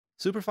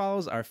Super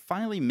follows are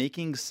finally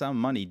making some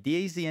money.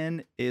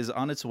 DAZN is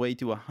on its way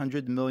to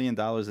 $100 million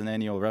in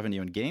annual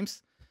revenue in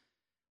games.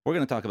 We're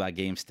going to talk about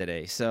games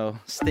today, so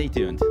stay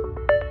tuned.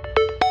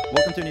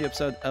 Welcome to a new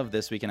episode of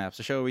This Week in Apps,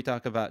 a show where we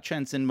talk about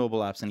trends in mobile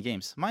apps and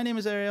games. My name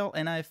is Ariel,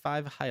 and I have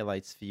 5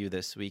 highlights for you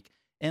this week.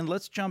 And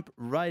let's jump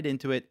right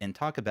into it and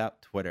talk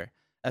about Twitter.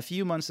 A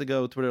few months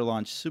ago, Twitter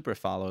launched Super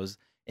Follows.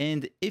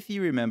 And if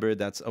you remember,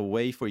 that's a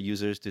way for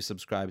users to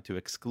subscribe to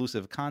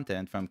exclusive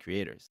content from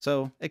creators.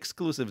 So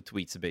exclusive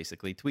tweets,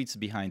 basically, tweets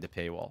behind a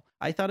paywall.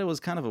 I thought it was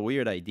kind of a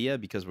weird idea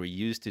because we're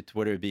used to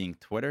Twitter being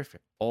Twitter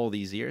for all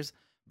these years,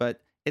 but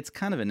it's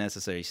kind of a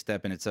necessary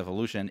step in its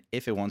evolution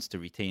if it wants to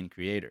retain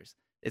creators.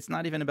 It's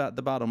not even about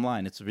the bottom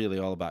line, it's really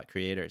all about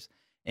creators.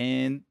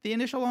 And the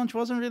initial launch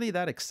wasn't really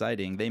that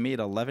exciting. They made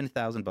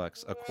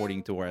 $11,000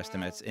 according to our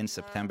estimates in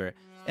September.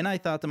 And I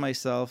thought to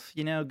myself,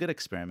 good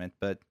experiment,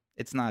 but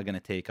it's not going to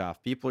take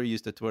off. People are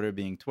used to Twitter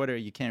being Twitter.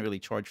 You can't really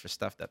charge for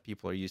stuff that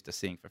people are used to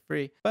seeing for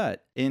free.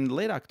 But in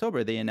late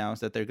October, they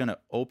announced that they're going to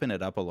open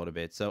it up a little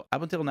bit. So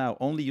up until now,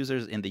 only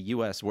users in the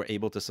US were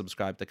able to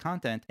subscribe to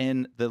content.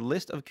 And the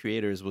list of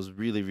creators was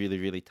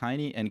really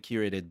tiny and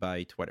curated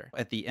by Twitter.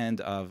 At the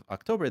end of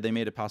October, they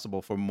made it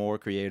possible for more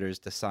creators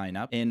to sign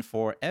up and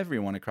for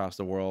everyone across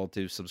the world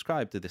to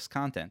subscribe to this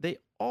content. They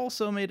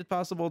also made it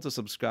possible to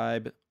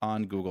subscribe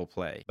on Google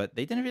Play, but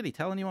they didn't really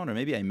tell anyone, or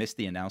maybe I missed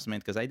the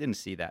announcement because I didn't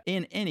see that.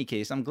 In any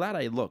case, I'm glad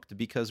I looked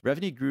because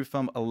revenue grew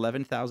from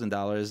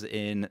 $11,000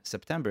 in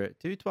September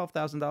to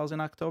 $12,000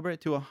 in October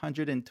to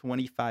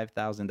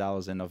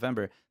 $125,000 in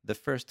November, the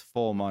first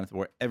full month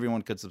where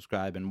everyone could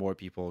subscribe and more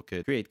people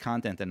could create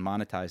content and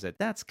monetize it.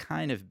 That's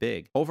kind of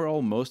big.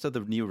 Overall, most of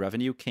the new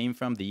revenue came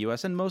from the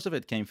US and most of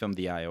it came from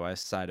the iOS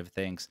side of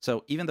things.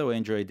 So even though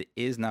Android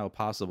is now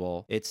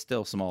possible, it's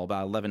still small,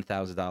 about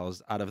 $11,000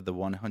 out of the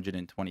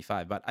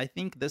 125. But I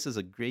think this is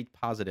a great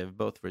positive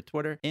both for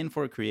Twitter and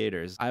for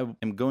creators. I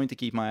am going to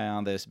keep my eye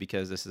on this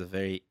because this is a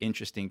very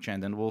interesting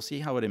trend and we'll see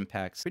how it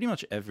impacts pretty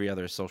much every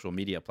other social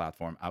media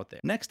platform out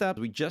there. Next up,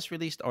 we just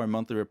released our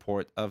monthly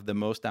report of the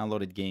most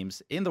downloaded games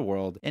in the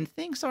world, and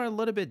things are a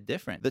little bit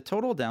different. The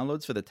total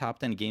downloads for the top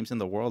 10 games in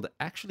the world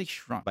actually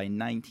shrunk by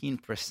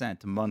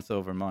 19% month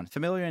over month.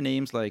 Familiar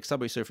names like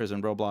Subway Surfers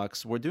and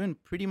Roblox were doing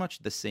pretty much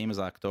the same as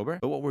October,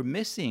 but what we're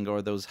missing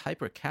are those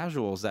hyper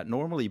casuals that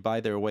normally buy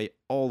their way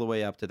all the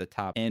way up to the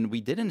top, and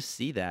we didn't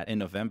see that in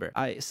November.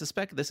 I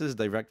suspect this is a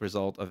direct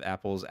result of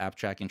Apple's app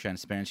tracking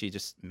transparency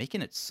just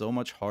making it so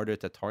much harder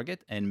to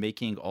target and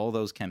making all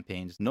those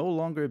campaigns no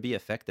longer be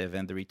effective,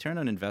 and the return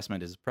on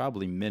investment is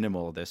probably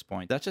minimal at this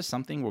point. That's just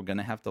something we're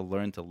gonna have to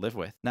learn to live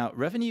with. Now,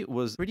 revenue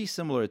was pretty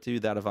similar to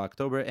that of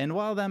October, and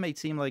while that may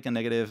seem like a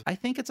negative, I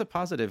think it's a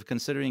positive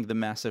considering the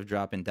massive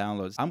drop in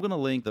downloads. I'm gonna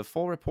link the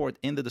full report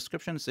in the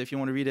description, so if you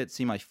want to read it,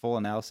 see my full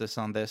analysis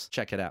on this,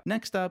 check it out.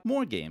 Next up,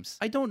 more games.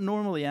 I don't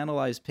normally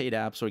analyze paid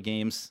apps or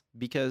games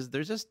because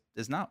there's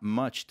not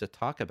much to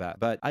talk about.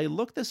 But I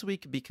looked this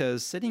week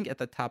because sitting at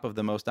the top of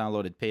the most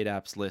downloaded paid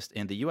apps list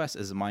in the US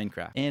is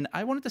Minecraft. And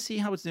I wanted to see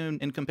how it's doing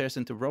in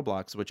comparison to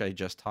Roblox, which I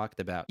just talked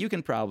about. You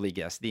can probably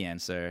guess the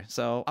answer,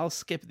 so I'll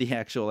skip the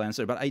actual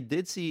answer, but I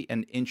did see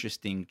an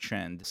interesting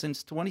trend.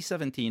 Since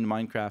 2017,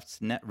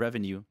 Minecraft's net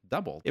revenue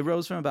doubled. It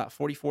rose from about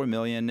 44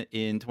 million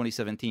in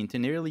 2017 to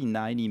nearly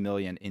 90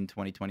 million in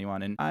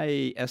 2021. And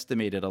I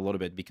estimated a little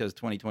bit because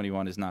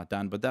 2021 is not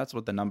done, but that's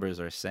what the numbers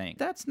are saying.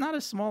 That's not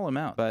a small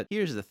amount, but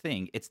here's the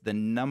thing. It's the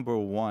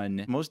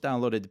 #1 most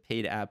downloaded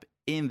paid app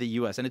in the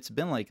US, and it's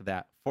been like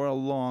that for a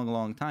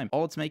long time.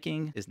 All it's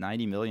making is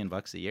 $90 million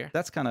a year.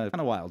 That's kind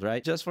of wild,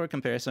 right? Just for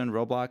comparison,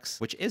 Roblox,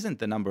 which isn't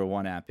the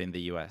 #1 app in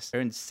the US,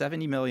 earned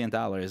 $70 million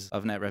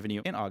of net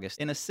revenue in August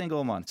in a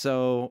single month.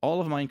 So all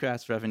of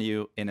Minecraft's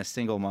revenue in a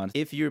single month.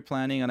 If you're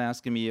planning on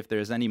asking me if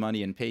there's any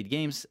money in paid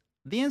games,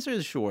 the answer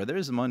is sure,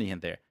 there's money in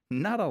there.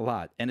 Not a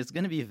lot, and it's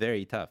going to be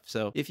very tough.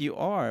 So if you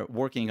are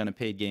working on a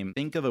paid game,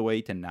 think of a way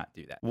to not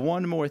do that.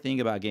 One more thing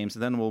about games,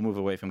 then we'll move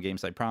away from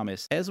games, I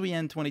promise. As we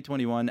end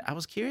 2021, I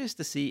was curious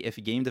to see if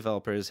game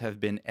developers have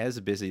been as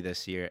busy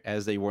this year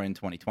as they were in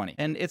 2020.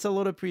 And it's a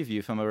little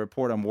preview from a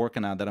report I'm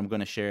working on that I'm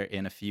going to share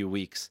in a few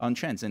weeks on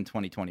trends in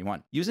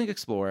 2021. Using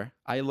Explorer,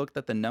 I looked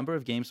at the number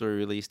of games that were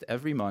released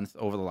every month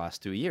over the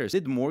last 2 years.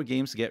 Did more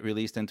games get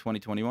released in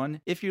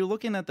 2021? If you're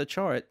looking at the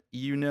chart,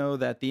 you know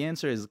that the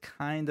answer is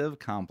kind of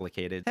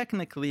complicated.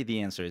 Technically,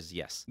 the answer is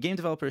yes. Game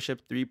developers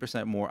shipped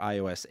 3% more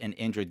iOS and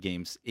Android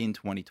games in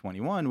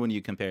 2021 when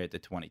you compare it to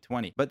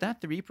 2020. But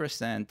that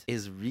 3%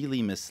 is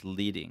really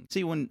misleading.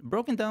 See, when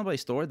broken down by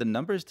store, the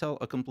numbers tell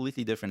a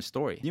completely different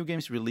story. New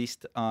games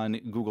released on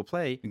Google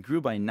Play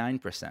grew by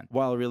 9%,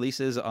 while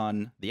releases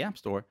on the App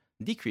Store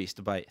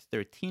decreased by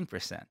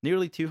 13%.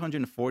 Nearly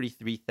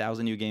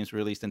 243,000 new games were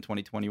released in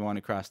 2021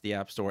 across the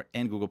App Store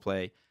and Google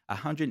Play.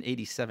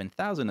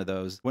 187,000 of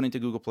those went into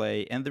Google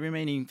Play, and the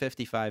remaining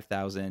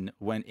 55,000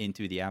 went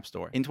into the App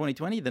Store. In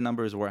 2020, the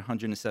numbers were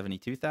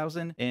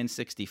 172,000 and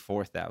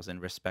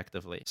 64,000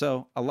 respectively.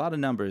 So a lot of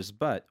numbers,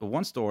 but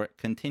one store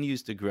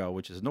continues to grow,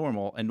 which is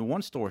normal, and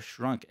one store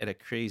shrunk at a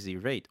crazy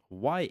rate.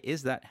 Why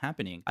is that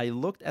happening? I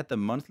looked at the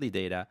monthly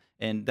data,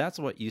 and that's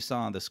what you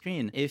saw on the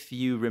screen. If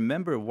you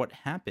remember what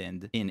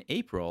happened in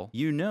April,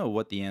 you know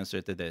what the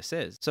answer to this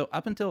is. So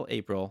up until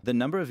April, the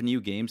number of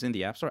new games in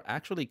the App Store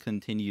actually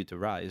continued to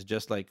rise,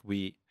 just like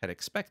we had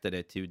expected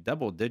it to,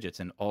 double digits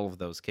in all of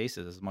those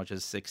cases, as much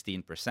as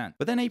 16%.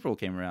 But then April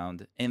came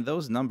around, and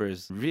those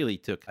numbers really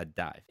took a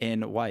dive.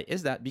 And why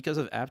is that? Because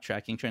of app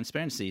tracking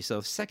transparency.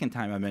 So second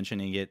time I'm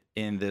mentioning it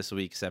in this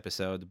week's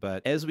episode,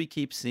 but as we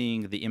keep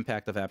seeing the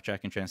impact of app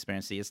tracking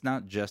transparency, it's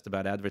not just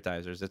about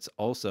advertisers, it's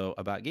also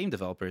about game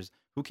developers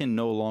who can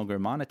no longer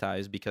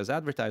monetize because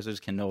advertisers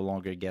can no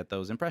longer get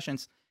those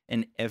impressions,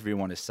 and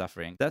everyone is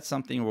suffering. That's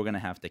something we're going to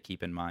have to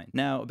keep in mind.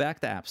 Now, back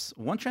to apps.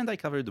 One trend I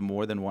covered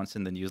more than once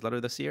in the newsletter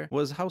this year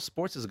was how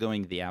sports is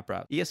going the app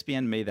route.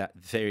 ESPN made that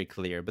very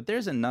clear, but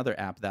there's another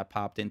app that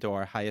popped into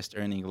our highest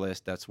earning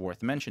list that's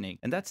worth mentioning,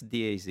 and that's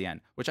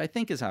DAZN, which I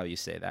think is how you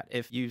say that.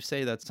 If you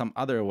say that some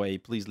other way,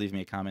 please leave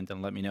me a comment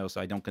and let me know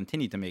so I don't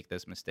continue to make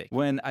this mistake.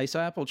 When I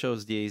saw Apple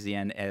chose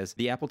DAZN as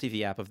the Apple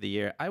TV app of the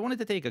year, I wanted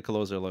to take a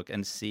closer look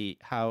and see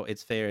how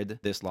it's fared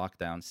this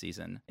lockdown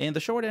season. And the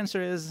short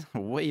answer is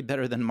way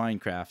better than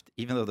Minecraft,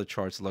 even though the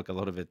charts look a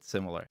little bit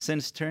similar.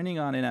 Since turning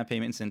on in-app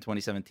payments in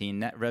 2017,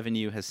 net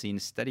revenue has seen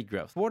steady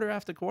growth, quarter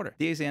after quarter.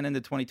 DAZN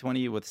ended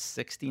 2020 with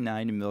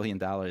 $69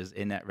 million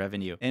in net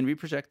revenue, and we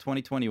project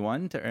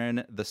 2021 to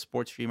earn the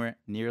sports streamer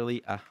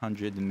nearly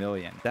 $100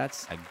 million.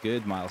 That's a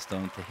good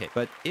milestone to hit.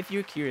 But if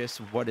you're curious,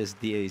 what is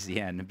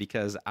DAZN?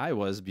 Because I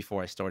was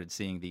before I started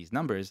seeing these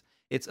numbers.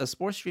 It's a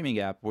sports streaming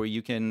app where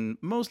you can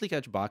mostly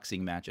catch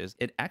boxing matches.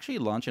 It actually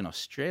launched in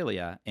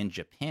Australia and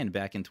Japan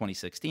back in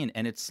 2016,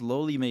 and it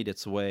slowly made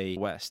its way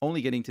west,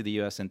 only getting to the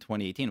US in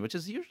 2018, which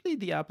is usually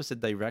the opposite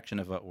direction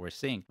of what we're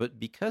seeing. But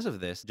because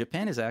of this,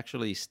 Japan is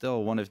actually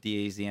still one of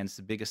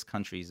DAZN's biggest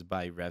countries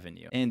by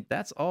revenue. And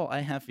that's all I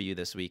have for you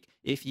this week.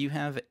 If you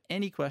have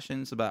any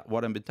questions about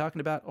what I've been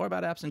talking about or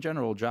about apps in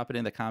general, drop it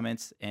in the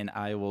comments and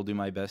I will do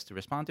my best to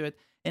respond to it.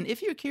 And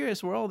if you're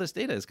curious where all this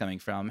data is coming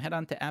from, head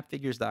on to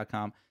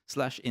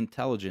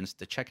appfigures.com/intelligence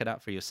to check it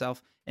out for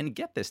yourself and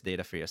get this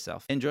data for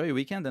yourself. Enjoy your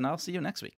weekend, and I'll see you next week.